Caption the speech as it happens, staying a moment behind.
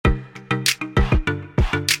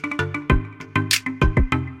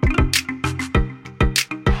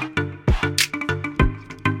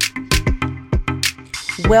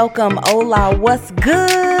welcome, hola, what's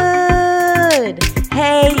good?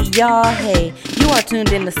 Hey, y'all, hey, you are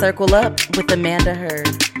tuned in to Circle Up with Amanda Heard.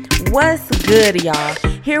 What's good, y'all?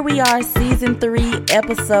 Here we are, season 3,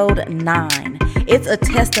 episode 9. It's a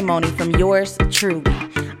testimony from yours truly.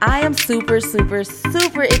 I am super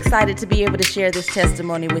excited to be able to share this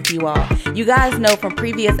testimony with you all. You guys know from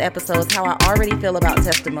previous episodes how I already feel about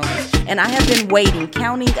testimonies, and I have been waiting,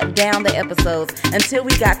 counting down the episodes until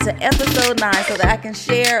we got to episode 9 so that I can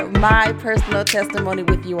share my personal testimony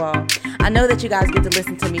with you all. I know that you guys get to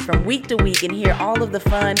listen to me from week to week and hear all of the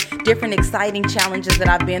fun, different, exciting challenges that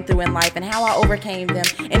I've been through in life and how I overcame them,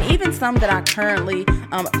 and even some that I currently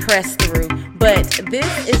press through. But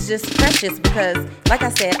this is just precious because, like I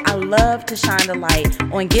said, I love to shine the light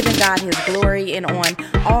on giving God His glory and on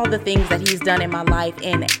all the things that He's done in my life.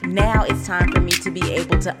 And now it's time for me to be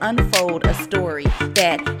able to unfold a story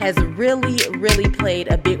that has really played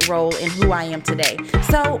a big role in who I am today.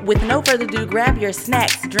 So with no further ado, grab your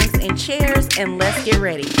snacks, drinks, and chairs, and let's get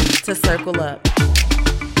ready to circle up.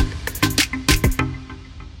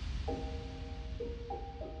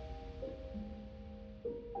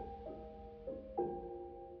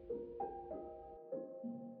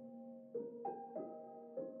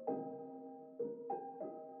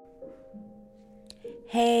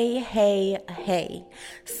 Hey.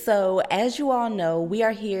 So as you all know, we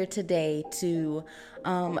are here today to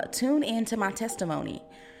tune into my testimony.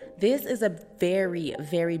 This is a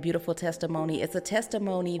very beautiful testimony. It's a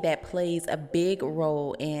testimony that plays a big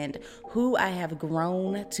role in who I have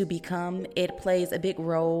grown to become. It plays a big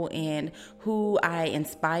role in who I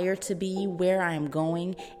inspire to be, where I am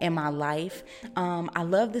going in my life. I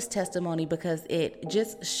love this testimony because it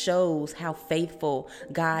just shows how faithful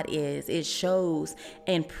God is. It shows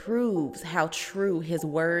and proves how true His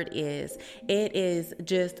word is. It is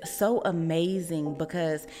just so amazing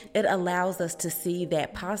because it allows us to see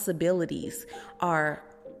that possibilities are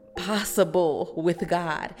possible with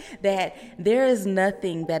God, that there is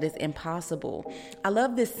nothing that is impossible. I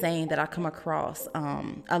love this saying that I come across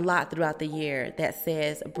a lot throughout the year that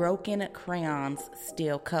says, broken crayons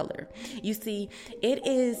still color. You see, it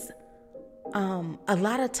is a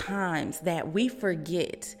lot of times that we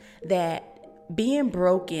forget that being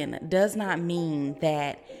broken does not mean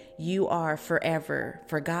that you are forever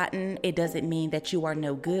forgotten. It doesn't mean that you are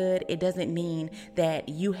no good. It doesn't mean that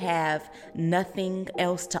you have nothing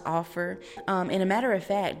else to offer. And a matter of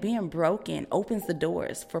fact, being broken opens the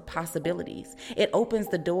doors for possibilities. It opens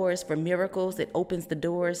the doors for miracles. It opens the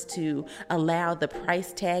doors to allow the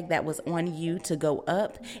price tag that was on you to go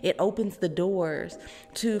up. It opens the doors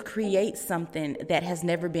to create something that has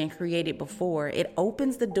never been created before. It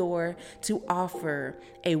opens the door to offer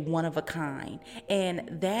a one of a kind. And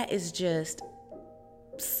that is just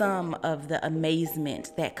some of the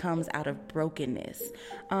amazement that comes out of brokenness.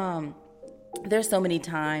 There's so many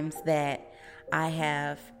times that I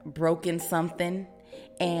have broken something,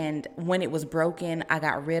 and when it was broken, I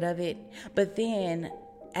got rid of it. But then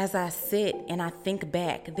as I sit and I think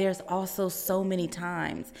back, there's also so many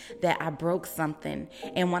times that I broke something,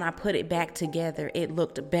 and when I put it back together, it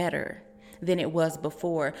looked better than it was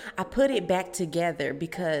before. I put it back together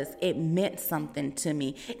because it meant something to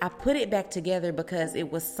me. I put it back together because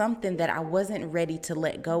it was something that I wasn't ready to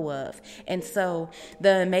let go of. And so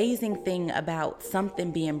the amazing thing about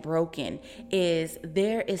something being broken is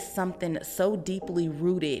there is something so deeply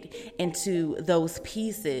rooted into those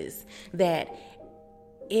pieces that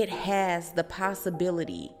it has the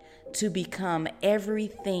possibility to become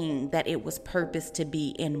everything that it was purposed to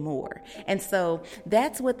be and more. And so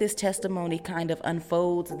that's what this testimony kind of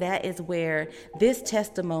unfolds. That is where this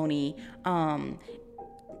testimony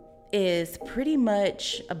is pretty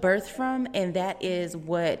much birthed from, and that is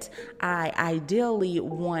what I ideally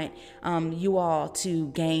want you all to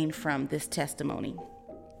gain from this testimony.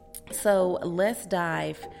 So let's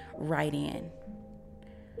dive right in.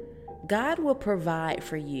 God will provide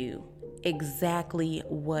for you exactly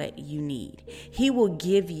what you need. He will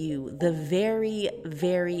give you the very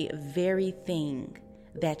thing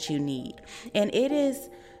that you need. And it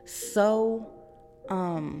is so,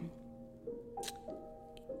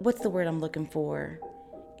 what's the word I'm looking for?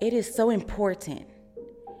 It is so important.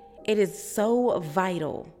 It is so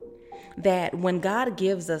vital that when God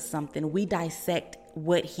gives us something, we dissect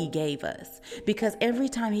what he gave us, because every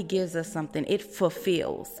time he gives us something, it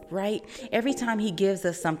fulfills, right? Every time he gives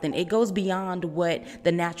us something, it goes beyond what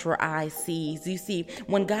the natural eye sees. You see,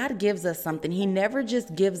 when God gives us something, he never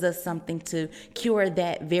just gives us something to cure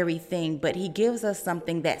that very thing, but he gives us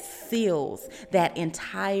something that seals that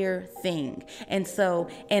entire thing. And so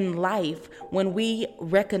in life, when we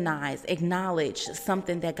recognize, acknowledge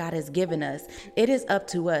something that God has given us, it is up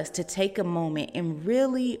to us to take a moment and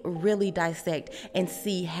really, really dissect and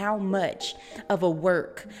see how much of a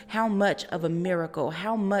work, how much of a miracle,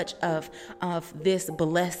 how much of this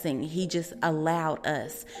blessing he just allowed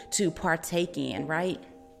us to partake in, right?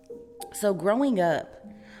 So growing up,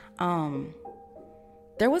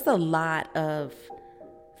 there was a lot of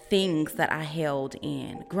things that I held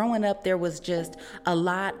in. Growing up, there was just a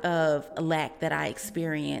lot of lack that I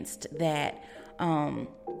experienced, that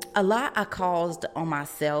a lot I caused on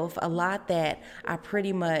myself, a lot that I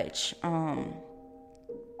pretty much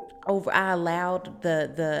I allowed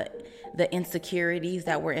the insecurities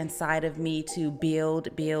that were inside of me to build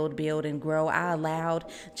and grow. I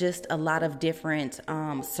allowed just a lot of different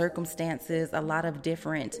circumstances, a lot of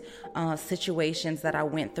different situations that I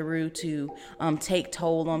went through to take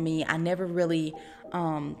toll on me. I never really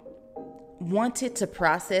wanted to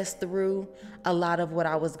process through a lot of what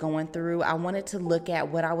I was going through. I wanted to look at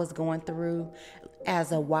what I was going through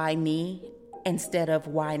as a why me instead of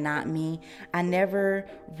why not me. I never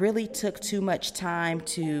really took too much time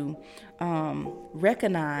to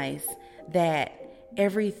recognize that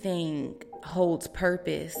everything holds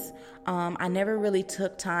purpose. I never really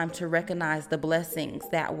took time to recognize the blessings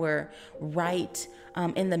that were right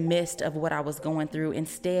in the midst of what I was going through.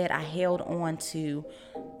 Instead, I held on to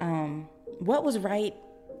what was right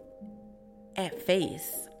at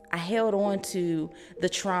face. I held on to the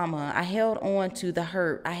trauma. I held on to the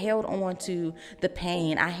hurt. I held on to the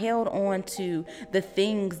pain. I held on to the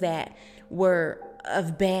things that were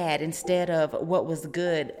of bad instead of what was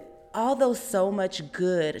good. Although so much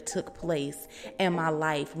good took place in my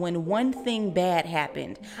life, when one thing bad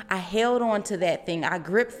happened, I held on to that thing. I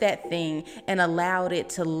gripped that thing and allowed it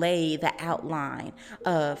to lay the outline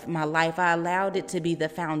of my life. I allowed it to be the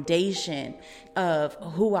foundation of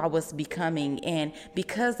who I was becoming. And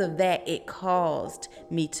because of that, it caused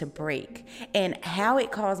me to break. And how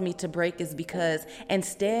it caused me to break is because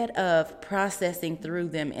instead of processing through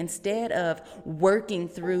them, instead of working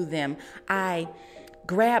through them, I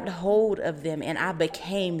grabbed hold of them and I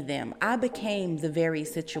became them. I became the very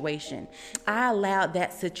situation. I allowed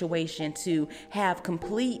that situation to have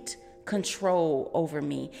complete control over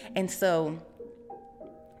me. And so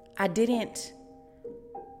I didn't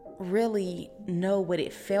really know what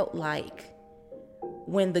it felt like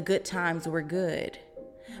when the good times were good.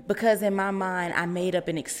 Because in my mind, I made up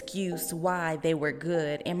an excuse why they were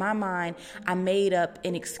good. In my mind, I made up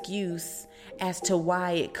an excuse as to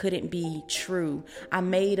why it couldn't be true. I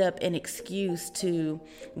made up an excuse to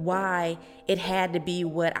why it had to be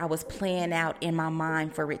what I was playing out in my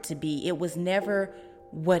mind for it to be. It was never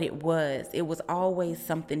what it was. It was always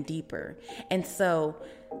something deeper. And so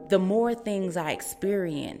the more things I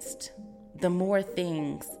experienced, the more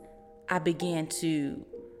things I began to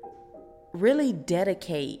really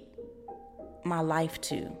dedicate my life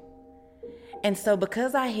to. And so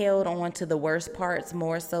because I held on to the worst parts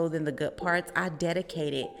more so than the good parts, I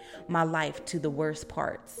dedicated my life to the worst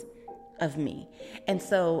parts of me. And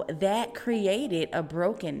so that created a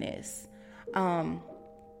brokenness.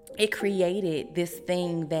 It created this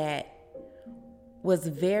thing that was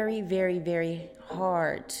very, very, very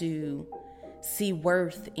hard to see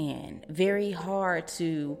worth in, very hard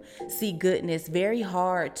to see goodness, very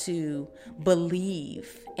hard to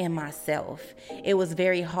believe in myself. It was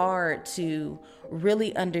very hard to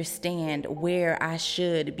really understand where I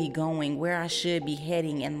should be going, where I should be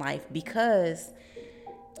heading in life, because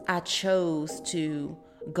I chose to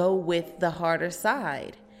go with the harder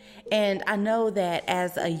side. And I know that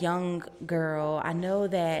as a young girl, I know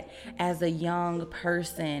that as a young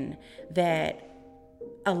person, that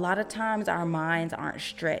a lot of times our minds aren't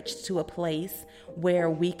stretched to a place where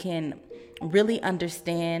we can really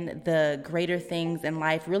understand the greater things in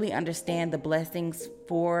life, really understand the blessings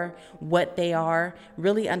for what they are,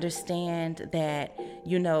 really understand that,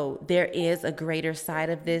 you know, there is a greater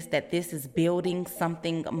side of this, that this is building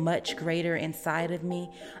something much greater inside of me.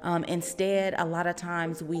 Instead, a lot of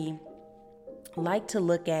times we like to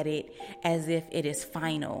look at it as if it is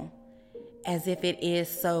final, as if it is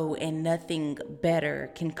so and nothing better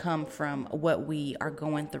can come from what we are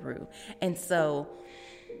going through. And so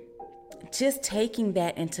just taking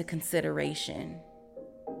that into consideration,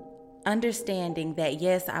 understanding that,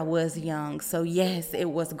 yes, I was young, so yes, it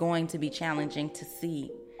was going to be challenging to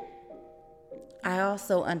see. I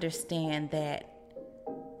also understand that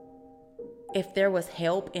if there was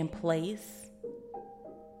help in place,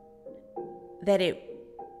 that it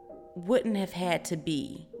wouldn't have had to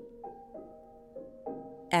be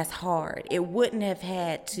as hard. It wouldn't have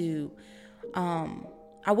had to,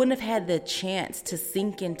 I wouldn't have had the chance to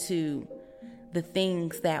sink into the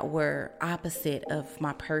things that were opposite of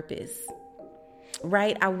my purpose,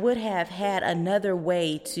 right? I would have had another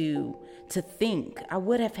way to think. I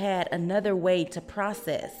would have had another way to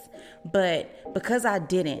process. But because I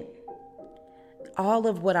didn't, all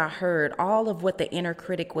of what I heard, all of what the inner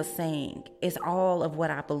critic was saying is all of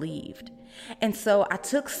what I believed. And so I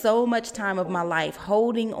took so much time of my life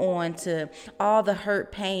holding on to all the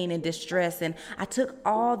hurt, pain, and distress. And I took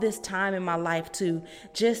all this time in my life to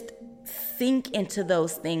just sink into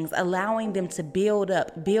those things, allowing them to build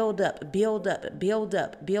up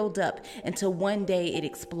until one day it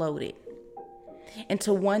exploded.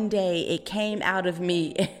 Until one day it came out of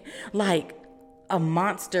me like a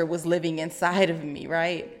monster was living inside of me,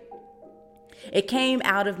 right? It came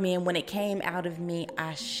out of me, and when it came out of me,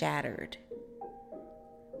 I shattered.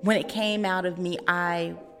 When it came out of me,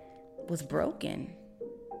 I was broken.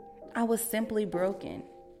 I was simply broken.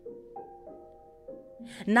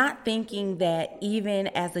 Not thinking that even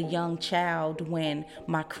as a young child, when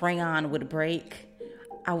my crayon would break,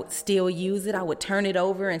 I would still use it. I would turn it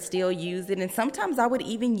over and still use it. And sometimes I would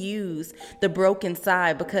even use the broken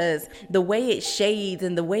side, because the way it shades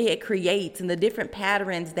and the way it creates and the different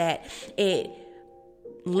patterns that it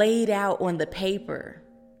laid out on the paper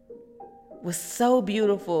was so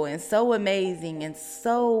beautiful and so amazing and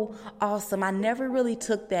so awesome. I never really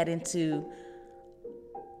took that into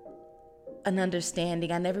an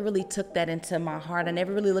understanding. I never really took that into my heart. I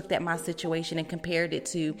never really looked at my situation and compared it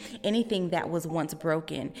to anything that was once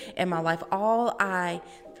broken in my life. All I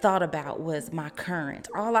thought about was my current.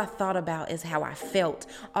 All I thought about is how I felt.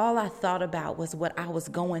 All I thought about was what I was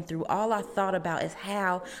going through. All I thought about is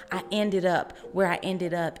how I ended up where I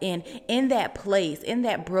ended up. And in that place, in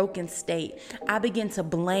that broken state, I began to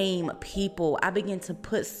blame people. I began to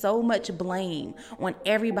put so much blame on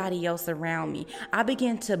everybody else around me. I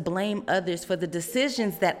began to blame others for the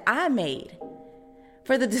decisions that I made,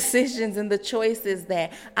 for the decisions and the choices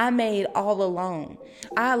that I made all alone.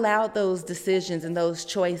 I allowed those decisions and those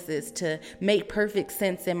choices to make perfect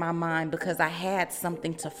sense in my mind because I had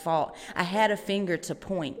something to fault. I had a finger to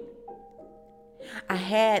point. I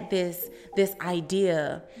had this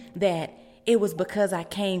idea that it was because I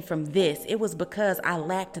came from this. It was because I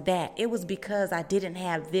lacked that. It was because I didn't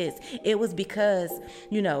have this. It was because,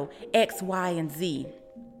 X, Y, and Z.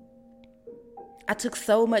 I took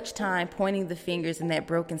so much time pointing the fingers in that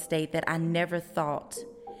broken state that I never thought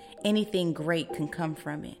anything great can come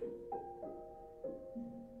from it.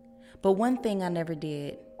 But one thing I never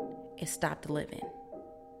did is stop living.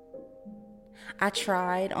 I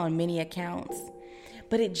tried on many accounts,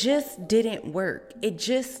 but it just didn't work. It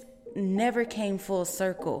just never came full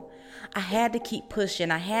circle. I had to keep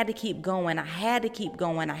pushing. I had to keep going. I had to keep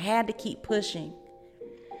going. I had to keep pushing.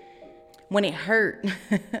 When it hurt,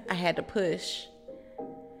 I had to push.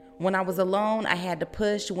 When I was alone, I had to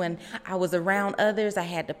push. When I was around others, I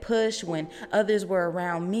had to push. When others were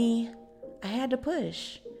around me, I had to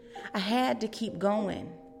push. I had to keep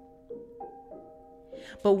going.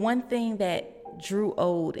 But one thing that drew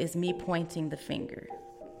old is me pointing the finger.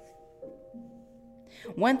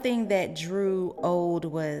 One thing that drew old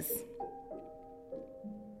was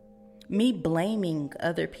me blaming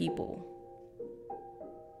other people.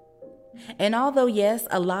 And although, yes,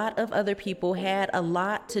 a lot of other people had a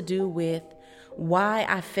lot to do with why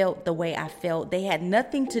I felt the way I felt, they had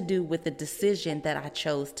nothing to do with the decision that I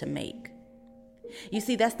chose to make. You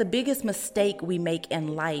see, that's the biggest mistake we make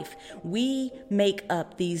in life. We make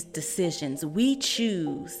up these decisions. We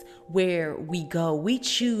choose where we go. We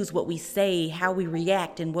choose what we say, how we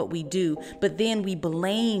react, and what we do. But then we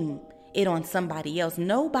blame it on somebody else.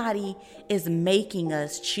 Nobody is making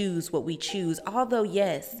us choose what we choose. Although,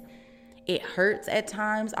 yes, it hurts at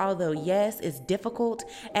times. Although, yes, it's difficult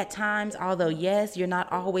at times. Although, yes, you're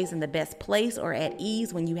not always in the best place or at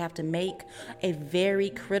ease when you have to make a very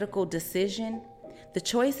critical decision. The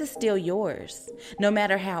choice is still yours, no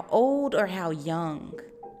matter how old or how young.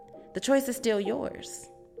 The choice is still yours.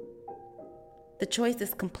 The choice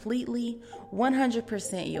is completely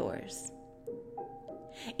 100% yours.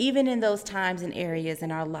 Even in those times and areas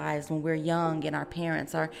in our lives when we're young and our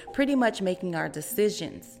parents are pretty much making our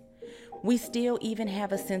decisions, we still even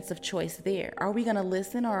have a sense of choice there. Are we going to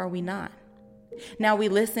listen or are we not? Now, we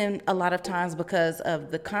listen a lot of times because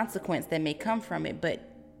of the consequence that may come from it, but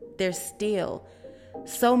there's still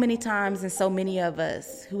so many times and so many of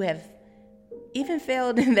us who have even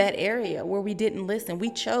failed in that area where we didn't listen.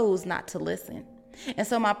 We chose not to listen. And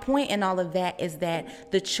so my point in all of that is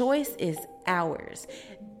that the choice is ours.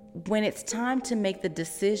 When it's time to make the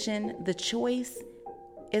decision, the choice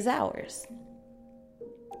is ours.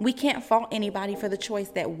 We can't fault anybody for the choice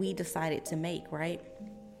that we decided to make, right?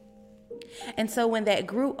 And so when that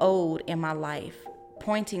grew old in my life,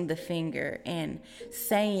 pointing the finger and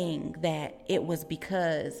saying that it was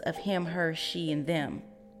because of him, her, she, and them,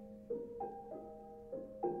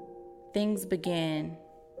 things began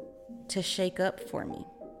to shake up for me.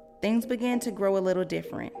 Things began to grow a little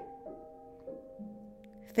different.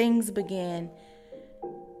 Things began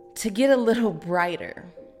to get a little brighter.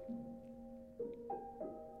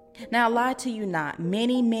 Now, I lie to you not.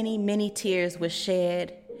 Many, many, many tears were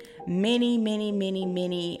shed. Many, many, many,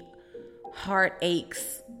 many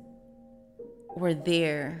heartaches were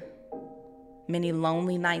there. Many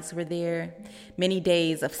lonely nights were there. Many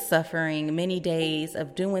days of suffering. Many days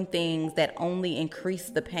of doing things that only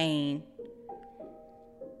increased the pain.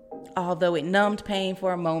 Although it numbed pain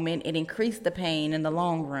for a moment, it increased the pain in the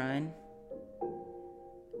long run.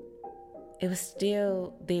 It was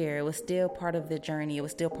still there. It was still part of the journey. It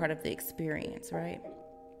was still part of the experience, right?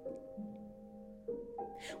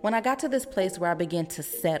 When I got to this place where I began to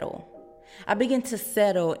settle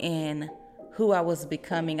in who I was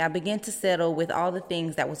becoming. I began to settle with all the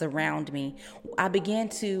things that was around me. I began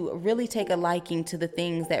to really take a liking to the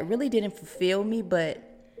things that really didn't fulfill me, but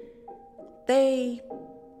they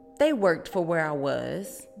worked for where I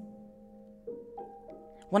was.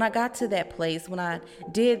 When I got to that place, when I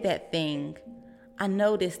did that thing, I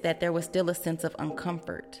noticed that there was still a sense of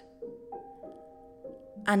uncomfort.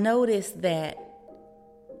 I noticed that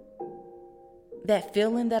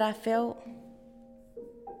feeling that I felt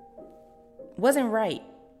wasn't right.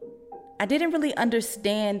 I didn't really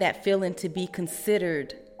understand that feeling to be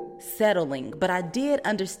considered settling, but I did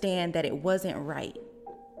understand that it wasn't right.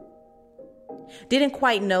 Didn't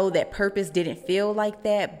quite know that purpose didn't feel like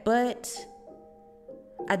that, but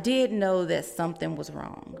I did know that something was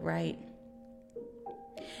wrong, right?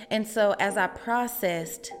 And so as I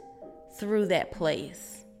processed through that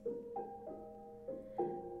place,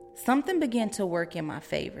 something began to work in my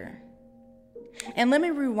favor. And let me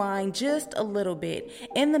rewind just a little bit.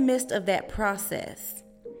 In the midst of that process,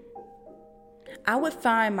 I would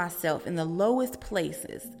find myself in the lowest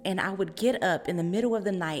places, and I would get up in the middle of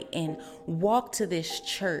the night and walk to this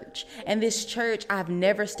church. And this church I've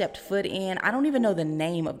never stepped foot in. I don't even know the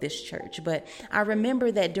name of this church, but I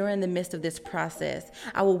remember that during the midst of this process,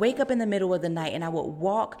 I would wake up in the middle of the night and I would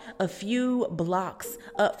walk a few blocks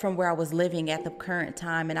up from where I was living at the current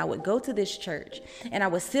time, and I would go to this church and I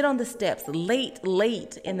would sit on the steps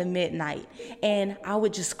late in the midnight, and I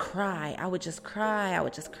would just cry. I would just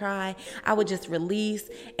release,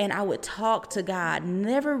 and I would talk to God,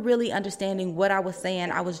 never really understanding what I was saying.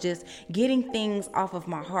 I was just getting things off of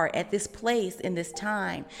my heart. At this place, in this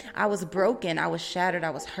time, I was broken, I was shattered,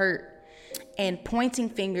 I was hurt. And pointing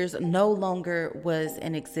fingers no longer was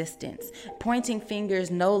in existence. Pointing fingers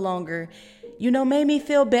no longer, made me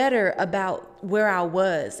feel better about where I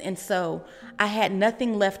was. And so I had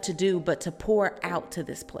nothing left to do but to pour out to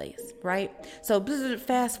this place, right? So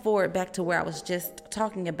fast forward back to where I was just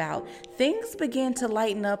talking about. Things began to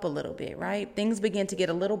lighten up a little bit, right? Things began to get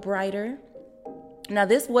a little brighter. Now,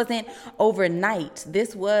 this wasn't overnight.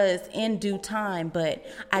 This was in due time, but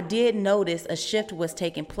I did notice a shift was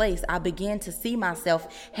taking place. I began to see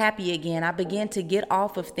myself happy again. I began to get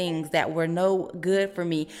off of things that were no good for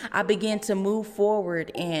me. I began to move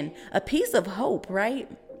forward in a piece of hope, right?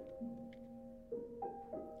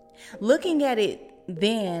 Looking at it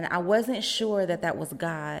then, I wasn't sure that was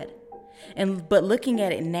God. But looking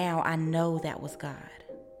at it now, I know that was God.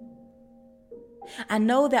 I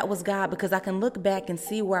know that was God because I can look back and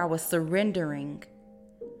see where I was surrendering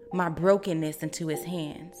my brokenness into his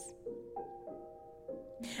hands.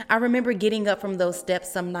 I remember getting up from those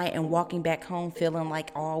steps some night and walking back home feeling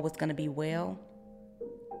like all was going to be well.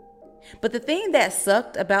 But the thing that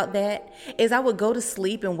sucked about that is I would go to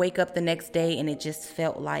sleep and wake up the next day and it just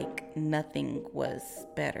felt like nothing was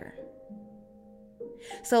better.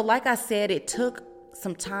 So like I said, it took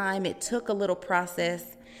some time. It took a little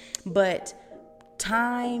process, but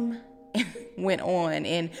time went on,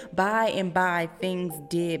 and by things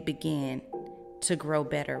did begin to grow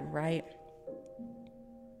better, right?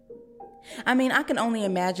 I mean, I can only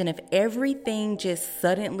imagine if everything just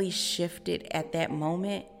suddenly shifted at that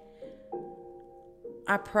moment,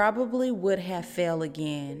 I probably would have fell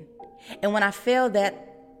again And when I failed that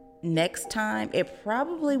next time, it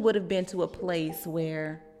probably would have been to a place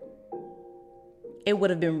where it would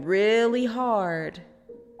have been really hard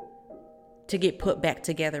to get put back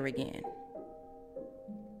together again.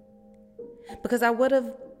 Because I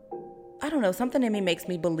don't know, something in me makes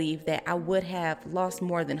me believe that I would have lost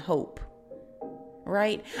more than hope,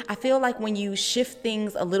 right? I feel like when you shift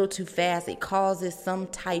things a little too fast, it causes some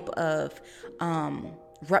type of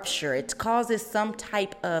rupture. It causes some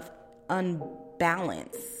type of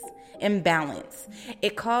imbalance.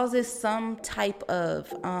 It causes some type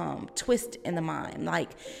of twist in the mind. Like,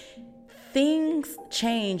 things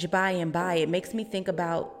change by and by. It makes me think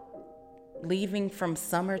about leaving from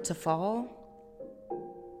summer to fall.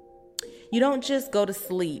 You don't just go to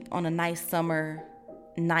sleep on a nice summer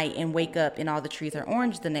night and wake up and all the trees are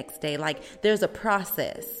orange the next day. Like, there's a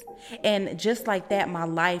process. And just like that, my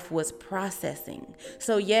life was processing.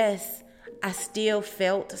 So yes, I still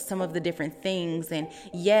felt some of the different things. And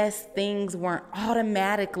yes, things weren't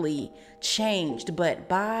automatically changed, but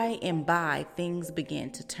by and by, things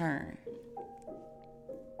began to turn.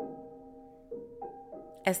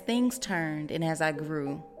 As things turned and as I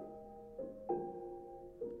grew,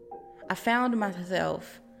 I found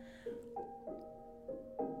myself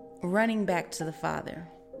running back to the Father.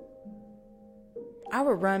 I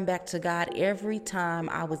would run back to God every time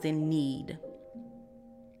I was in need.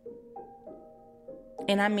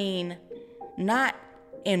 And I mean, not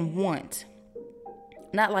in want.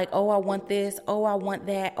 Not like, oh, I want this. Oh, I want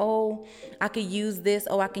that. Oh, I could use this.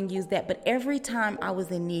 Oh, I can use that. But every time I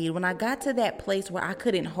was in need, when I got to that place where I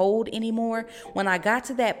couldn't hold anymore, when I got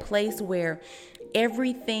to that place where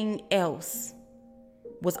everything else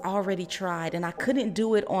was already tried and I couldn't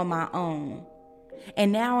do it on my own,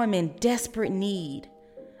 and now I'm in desperate need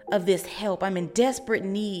of this help, I'm in desperate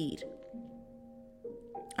need,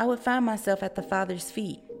 I would find myself at the Father's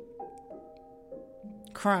feet,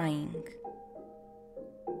 crying.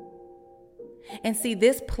 And see,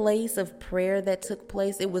 this place of prayer that took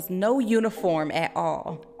place, it was no uniform at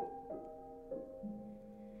all.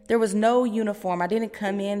 There was no uniform. I didn't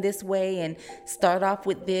come in this way and start off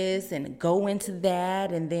with this and go into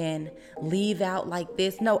that and then leave out like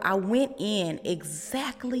this. No, I went in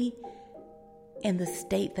exactly in the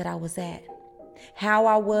state that I was at. How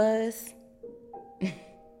I was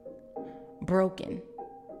broken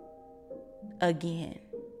again.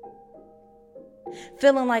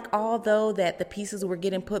 Feeling like although that the pieces were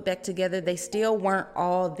getting put back together, they still weren't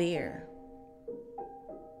all there.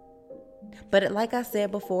 But like I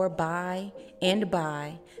said before, by and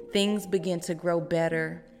by, things begin to grow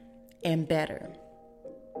better and better.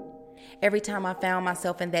 Every time I found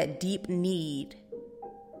myself in that deep need,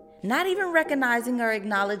 not even recognizing or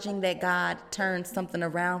acknowledging that God turned something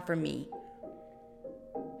around for me,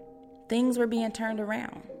 things were being turned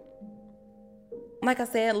around. Like I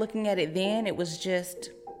said, looking at it then, it was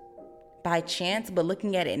just by chance, but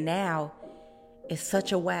looking at it now, it's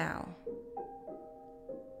such a wow.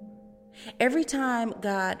 Every time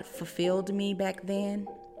God fulfilled me back then,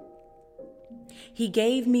 He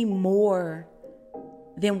gave me more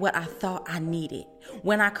than what I thought I needed.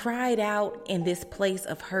 When I cried out in this place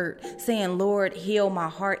of hurt, saying, Lord, heal my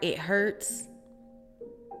heart, it hurts,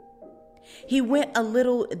 He went a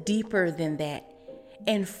little deeper than that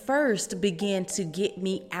and first began to get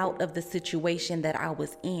me out of the situation that I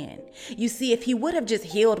was in. You see, if He would have just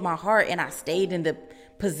healed my heart and I stayed in the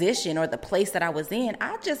position or the place that I was in,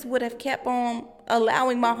 I just would have kept on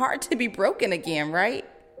allowing my heart to be broken again, right?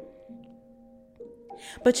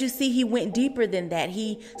 But you see, He went deeper than that.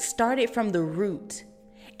 He started from the root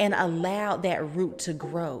and allowed that root to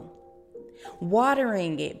grow.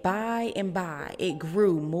 Watering it by and by, it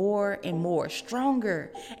grew more and more,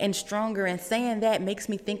 stronger and stronger. And saying that makes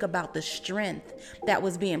me think about the strength that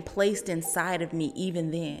was being placed inside of me even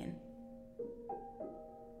then.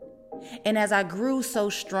 And as I grew so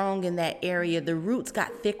strong in that area, the roots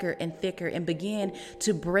got thicker and thicker and began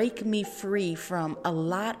to break me free from a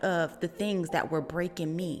lot of the things that were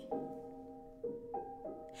breaking me.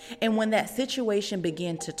 And when that situation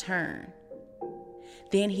began to turn,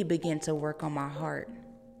 then He began to work on my heart.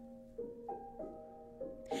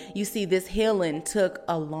 You see, this healing took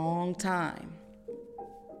a long time.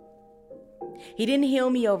 He didn't heal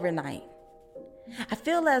me overnight. I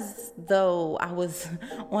feel as though I was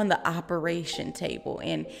on the operation table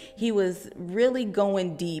and He was really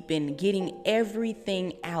going deep and getting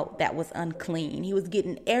everything out that was unclean. He was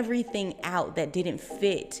getting everything out that didn't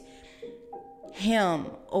fit Him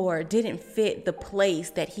or didn't fit the place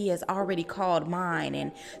that he has already called mine.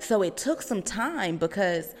 And so it took some time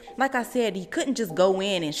because, like I said, he couldn't just go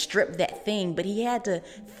in and strip that thing, but he had to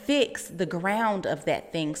fix the ground of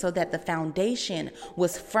that thing so that the foundation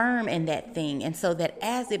was firm in that thing. And so that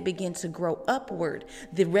as it began to grow upward,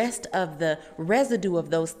 the rest of the residue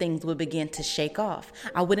of those things would begin to shake off.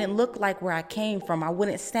 I wouldn't look like where I came from. I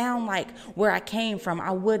wouldn't sound like where I came from.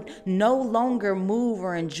 I would no longer move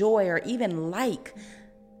or enjoy or even like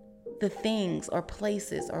the things or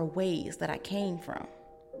places or ways that I came from.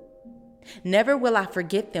 Never will I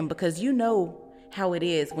forget them, because you know how it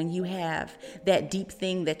is when you have that deep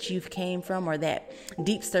thing that you've came from, or that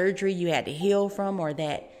deep surgery you had to heal from, or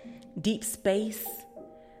that deep space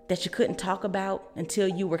that you couldn't talk about until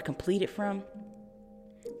you were completed from.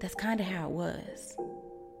 That's kind of how it was.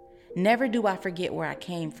 Never do I forget where I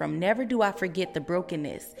came from. Never do I forget the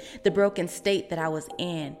brokenness, the broken state that I was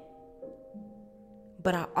in.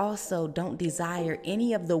 But I also don't desire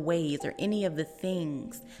any of the ways or any of the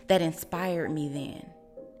things that inspired me then.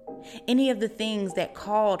 Any of the things that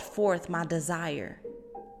called forth my desire.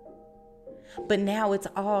 But now it's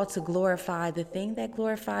all to glorify the thing that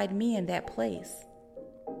glorified me in that place.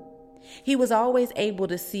 He was always able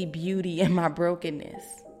to see beauty in my brokenness.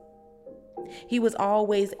 He was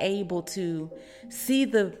always able to see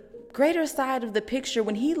the greater side of the picture.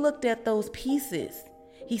 When he looked at those pieces,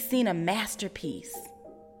 he seen a masterpiece.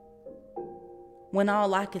 When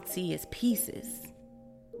all I could see is pieces.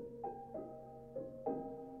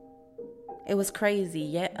 It was crazy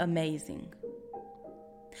yet amazing.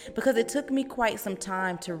 Because it took me quite some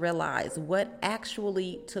time to realize what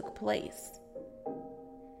actually took place.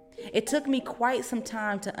 It took me quite some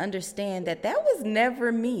time to understand that that was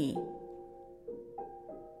never me.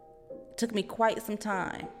 It took me quite some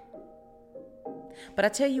time. But I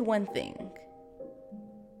tell you one thing.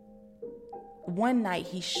 One night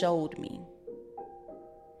he showed me.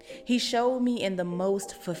 He showed me in the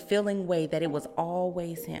most fulfilling way that it was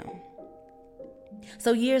always him.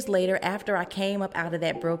 So years later, after I came up out of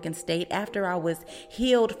that broken state, after I was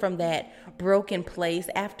healed from that broken place,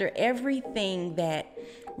 after everything that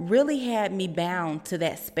really had me bound to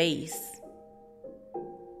that space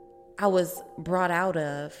I was brought out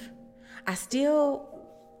of, I still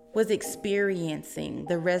was experiencing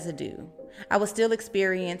the residue. I was still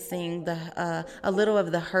experiencing a little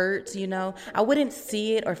of the hurt, you know. I wouldn't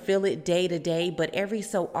see it or feel it day to day, but every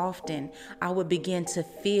so often I would begin to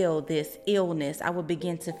feel this illness. I would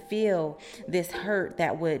begin to feel this hurt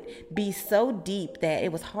that would be so deep that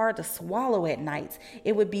it was hard to swallow at nights.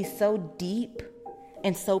 It would be so deep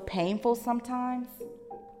and so painful sometimes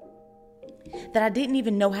that I didn't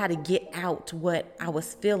even know how to get out what I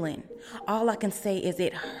was feeling. All I can say is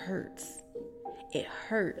it hurts. It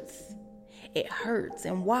hurts. It hurts.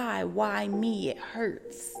 And why? Why me? It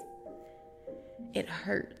hurts. It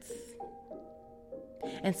hurts.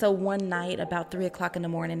 And so one night about 3 o'clock in the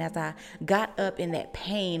morning, as I got up in that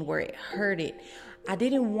pain where it hurted, I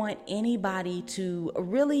didn't want anybody to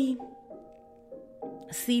really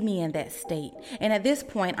see me in that state. And at this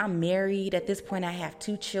point, I'm married. At this point, I have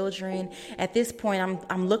 2 children. At this point,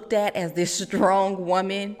 I'm looked at as this strong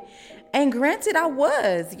woman. And granted, I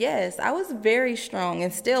was very strong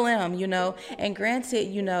and still am, you know. And granted,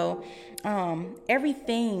 you know,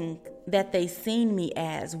 everything that they seen me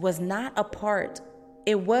as was not a part.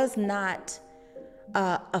 It was not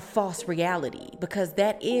a false reality, because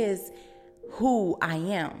that is who I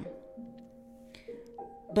am.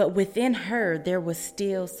 But within her, there was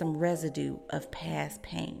still some residue of past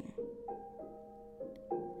pain.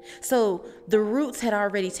 So the roots had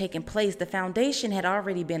already taken place. The foundation had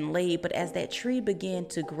already been laid. But as that tree began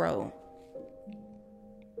to grow,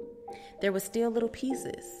 there were still little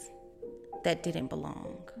pieces that didn't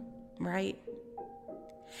belong, right?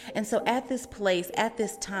 And so at this place, at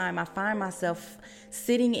this time, I find myself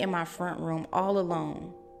sitting in my front room all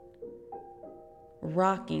alone,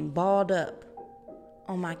 rocking, balled up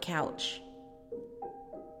on my couch.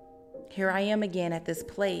 Here I am again at this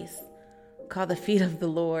place called the feet of the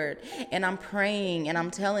Lord. And I'm praying and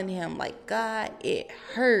I'm telling him, like, God, it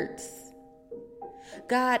hurts.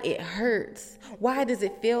 God, it hurts. Why does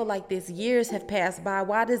it feel like this? Years have passed by.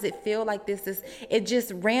 Why does it feel like this? It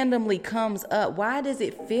just randomly comes up. Why does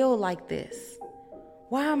it feel like this?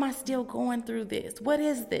 Why am I still going through this? What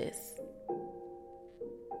is this?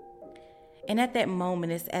 And at that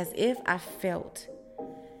moment, it's as if I felt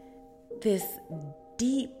this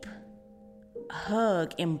deep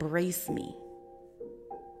hug embrace me.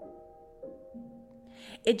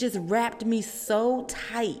 It just wrapped me so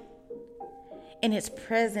tight in his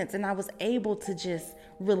presence, and I was able to just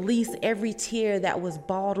release every tear that was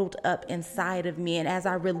bottled up inside of me. And as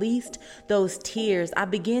I released those tears, I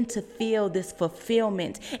began to feel this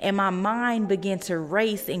fulfillment, and my mind began to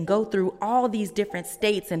race and go through all these different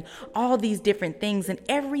states and all these different things, and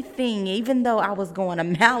everything, even though I was going a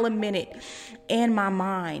mile a minute in my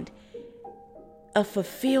mind, a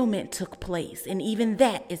fulfillment took place, and even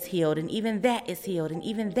that is healed, and even that is healed, and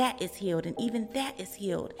even that is healed, and even that is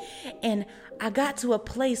healed. And I got to a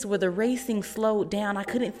place where the racing slowed down. I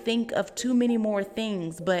couldn't think of too many more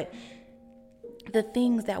things, but the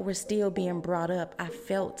things that were still being brought up, I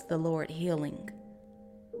felt the Lord healing.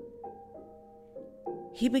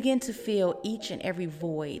 He began to fill each and every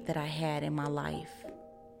void that I had in my life,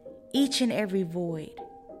 each and every void.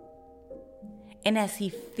 And as he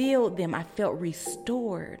filled them, I felt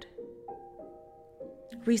restored.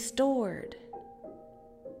 Restored.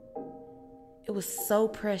 It was so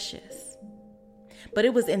precious. But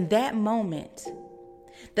it was in that moment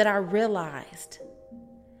that I realized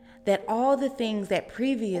that all the things that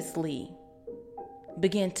previously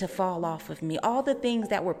began to fall off of me, all the things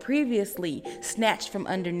that were previously snatched from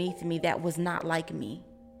underneath me that was not like me,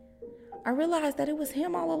 I realized that it was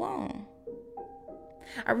him all along.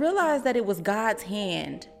 I realized that it was God's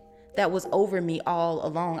hand that was over me all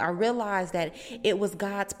along. I realized that it was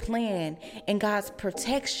God's plan and God's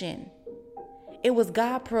protection. It was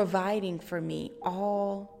God providing for me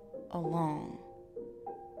all along.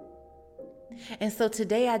 And so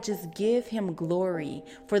today I just give him glory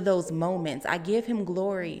for those moments. I give him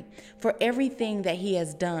glory for everything that he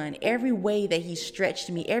has done, every way that he stretched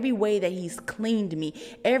me, every way that he's cleaned me,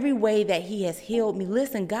 every way that he has healed me.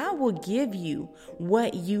 Listen, God will give you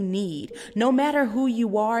what you need. No matter who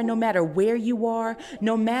you are, no matter where you are,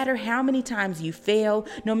 no matter how many times you fail,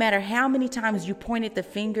 no matter how many times you pointed the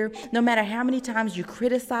finger, no matter how many times you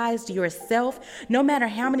criticized yourself, no matter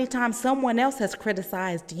how many times someone else has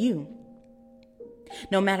criticized you.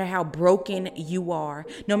 No matter how broken you are,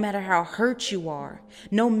 no matter how hurt you are,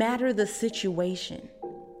 no matter the situation,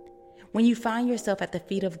 when you find yourself at the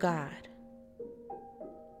feet of God,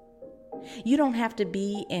 you don't have to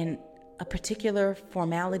be in a particular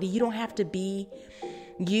formality. You don't have to be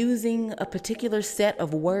using a particular set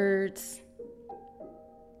of words.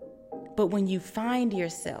 But when you find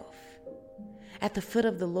yourself at the foot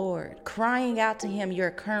of the Lord, crying out to him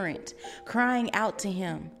your current, crying out to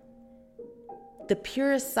him the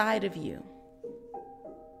purest side of you,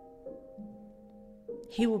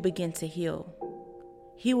 he will begin to heal.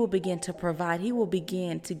 He will begin to provide. He will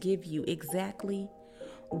begin to give you exactly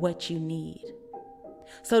what you need.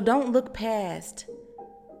 So don't look past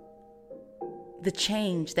the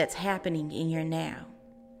change that's happening in your now.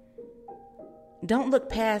 Don't look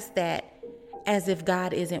past that as if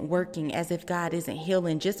God isn't working, as if God isn't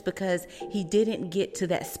healing, just because he didn't get to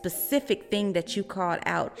that specific thing that you called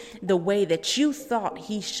out the way that you thought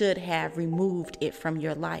he should have removed it from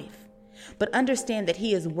your life. But understand that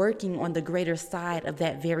he is working on the greater side of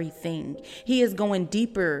that very thing. He is going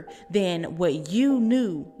deeper than what you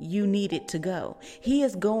knew you needed to go. He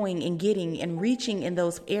is going and getting and reaching in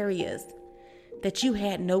those areas that you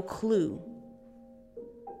had no clue,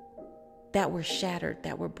 that were shattered,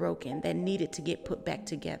 that were broken, that needed to get put back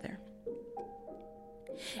together.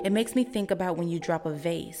 It makes me think about when you drop a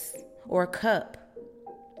vase or a cup,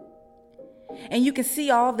 and you can see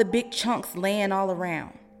all the big chunks laying all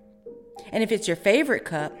around. And if it's your favorite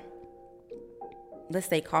cup, let's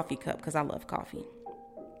say coffee cup, because I love coffee.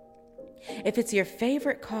 If it's your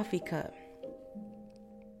favorite coffee cup,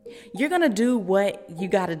 you're going to do what you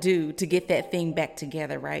got to do to get that thing back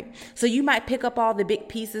together, right? So you might pick up all the big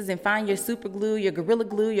pieces and find your super glue, your Gorilla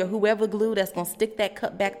Glue, your whoever glue that's going to stick that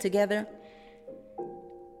cup back together.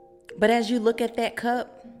 But as you look at that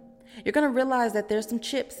cup, you're going to realize that there's some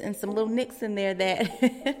chips and some little nicks in there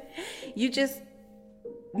that you just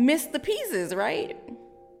missed the pieces, right?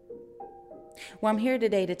 Well, I'm here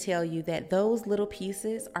today to tell you that those little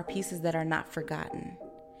pieces are pieces that are not forgotten.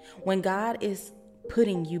 When God is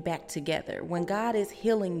putting you back together, when God is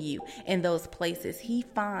healing you in those places, he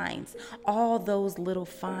finds all those little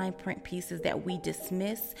fine print pieces that we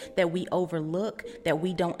dismiss, that we overlook, that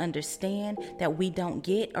we don't understand, that we don't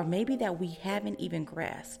get, or maybe that we haven't even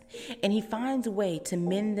grasped. And he finds a way to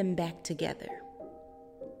mend them back together.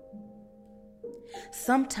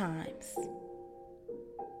 Sometimes,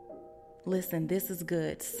 listen, this is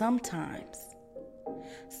good. Sometimes,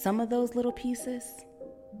 some of those little pieces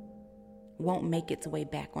won't make its way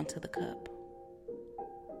back onto the cup.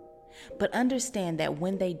 But understand that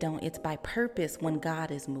when they don't, it's by purpose when God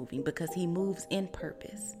is moving, because he moves in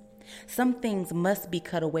purpose. Some things must be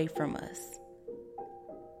cut away from us.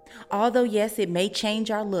 Although, yes, it may change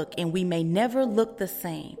our look and we may never look the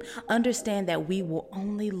same, understand that we will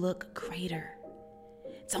only look greater.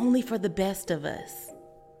 It's only for the best of us.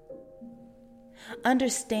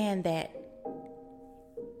 Understand that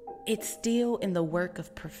it's still in the work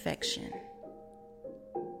of perfection.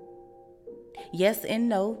 Yes and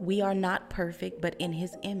no, we are not perfect, but in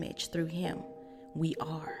His image, through Him, we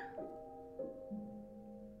are.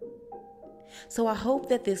 So I hope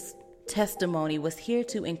that this testimony was here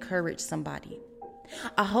to encourage somebody.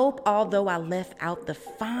 I hope, although I left out the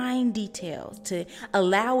fine details to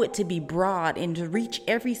allow it to be broad and to reach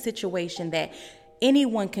every situation that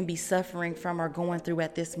anyone can be suffering from or going through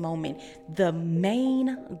at this moment, the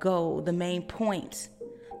main goal, the main point,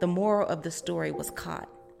 the moral of the story was caught.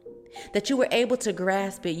 That you were able to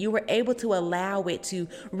grasp it. You were able to allow it to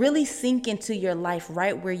really sink into your life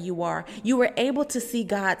right where you are. You were able to see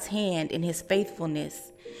God's hand in His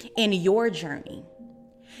faithfulness in your journey.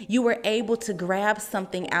 You were able to grab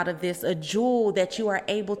something out of this, a jewel that you are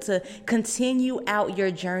able to continue out your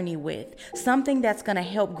journey with. Something that's going to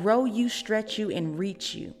help grow you, stretch you, and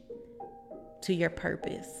reach you to your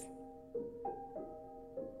purpose.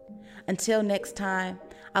 Until next time,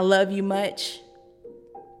 I love you much.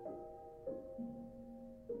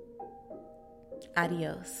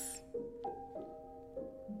 Adios.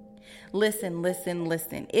 Listen.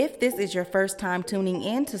 If this is your first time tuning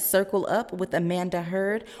in to Circle Up with Amanda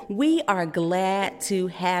Heard, we are glad to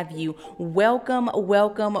have you. Welcome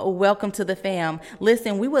to the fam.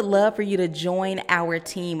 Listen, we would love for you to join our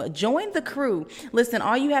team. Join the crew. Listen,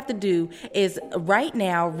 all you have to do is right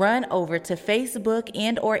now run over to Facebook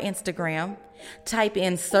and or Instagram, type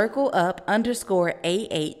in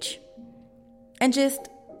circleup_AH, and just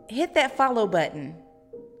hit that follow button.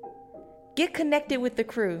 Get connected with the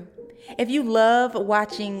crew. If you love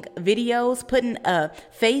watching videos, putting a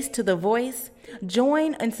face to the voice,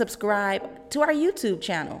 join and subscribe to our YouTube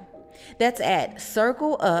channel. That's at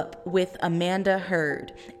Circle Up with Amanda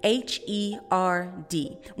Heard,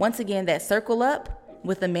 HERD. Once again, that's Circle Up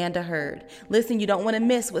with Amanda Heard. Listen, you don't want to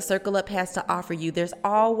miss what Circle Up has to offer you. There's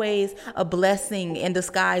always a blessing in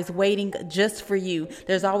disguise waiting just for you.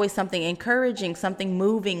 There's always something encouraging, something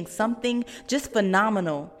moving, something just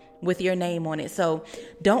phenomenal with your name on it. So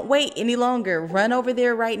don't wait any longer. Run over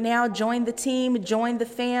there right now. Join the team, join the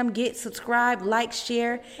fam, get subscribed, like,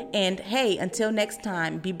 share, and hey, until next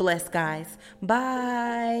time, be blessed, guys.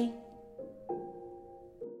 Bye.